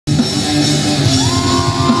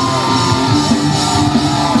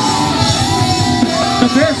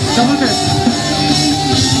Double bass.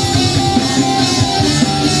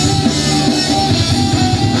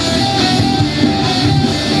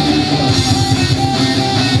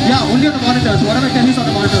 Yeah, only on the monitors. Whatever I tell you is on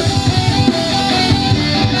the monitors.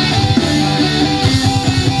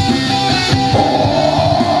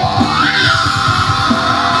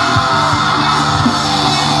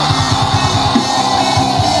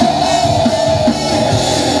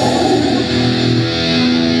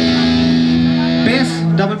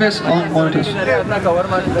 Double bass on monitors.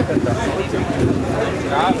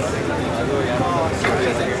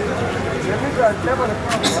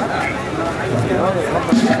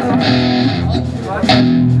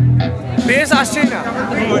 Bass আসছে না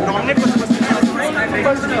dominate করতে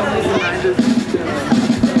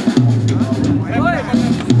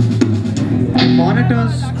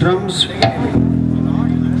Monitors, drums.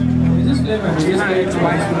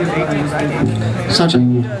 Such a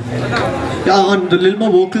yeah, on the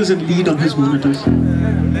Lilma vocals and lead on his monitors. When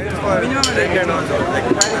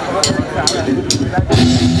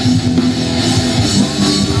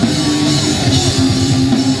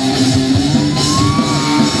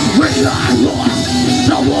I walk,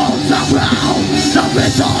 the walls around, the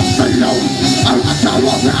rhythm below, I lost all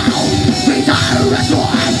around. Desire is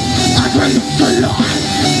one, I dream the Lord,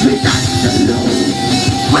 resist alone.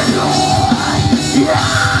 When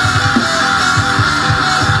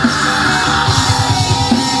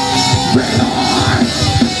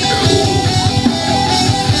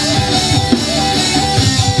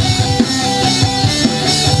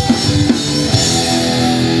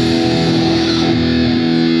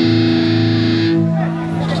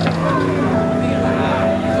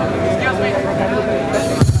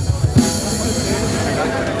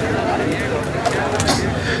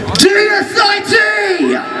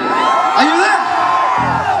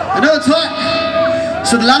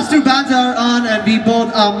So the last two bands are on and we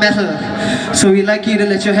both are metal. So we'd like you to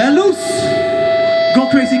let your hair loose. Go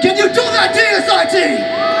crazy. Can you do that, DSIT?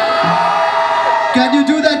 Can you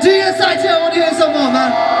do that, DSIT? I want to hear some more,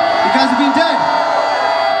 man. You guys have been dead.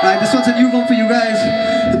 Alright, this one's a new one for you guys.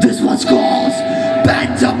 This one's called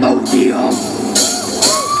Pandemonium.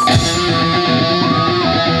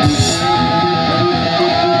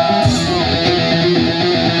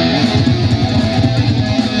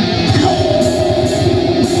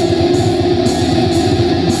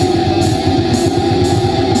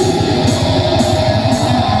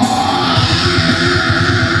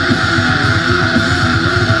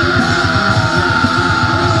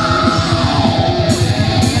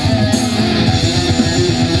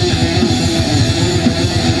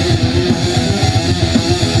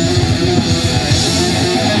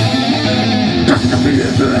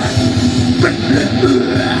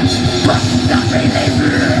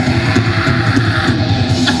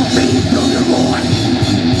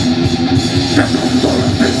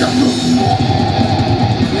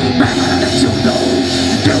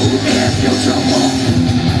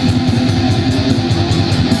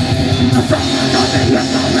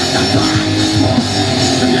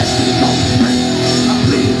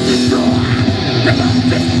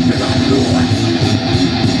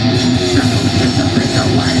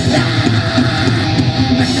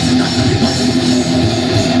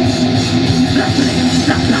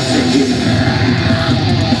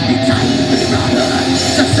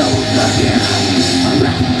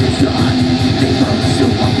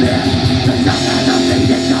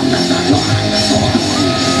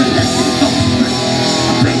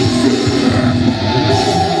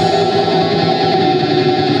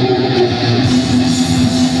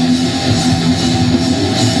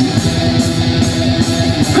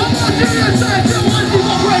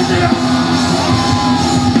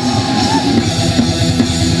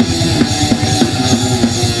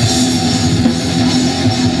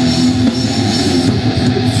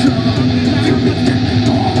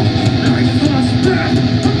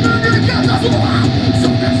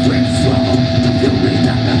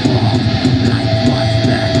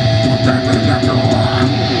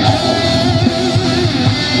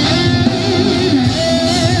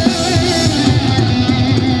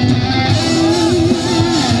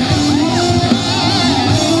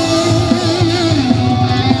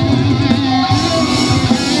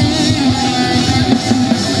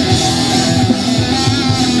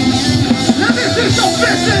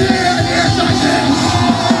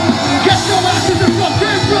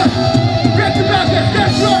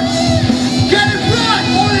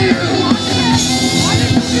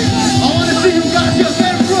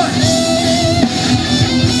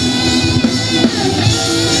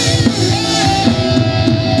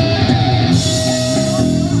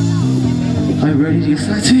 ready,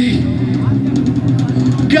 DSIT?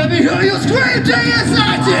 Let me hear you scream,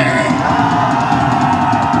 DSIT!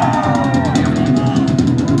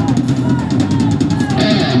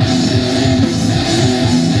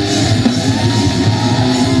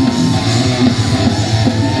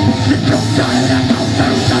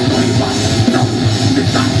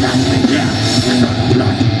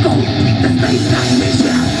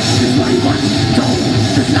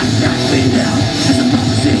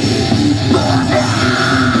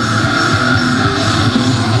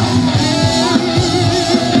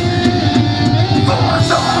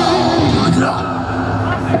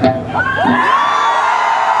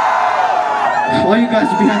 All you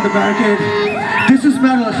guys are behind the barricade. This is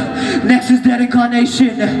metal. Next is Dead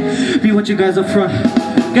Incarnation. Be with you guys up front.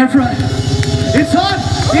 Get in front. It's hot.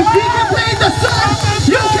 If we can play in the sun,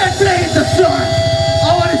 you can play in the sun.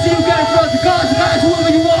 I want to see you get in front. The guys,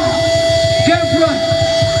 whoever you are, get in front.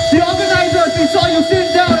 The organizers, they saw you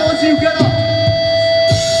sitting down. I want to see you get up.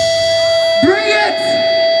 Bring it.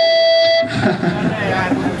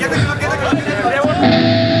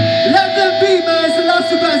 Let them be, man. It's the last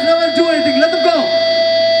two guys. No one do anything. Let them go.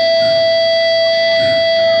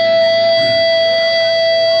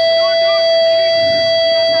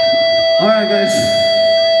 All right, guys.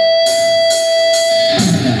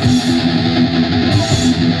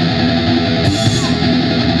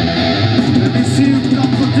 Let me see you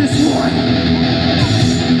come for this one.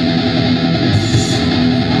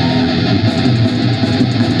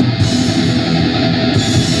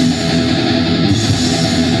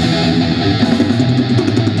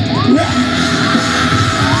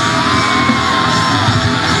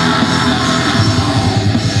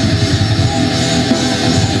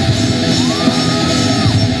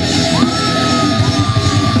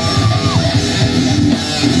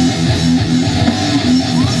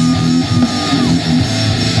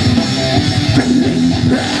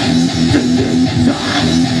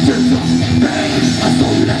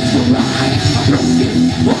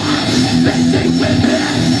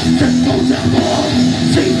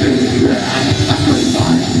 See me, I scream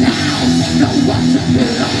for it now. No one to be.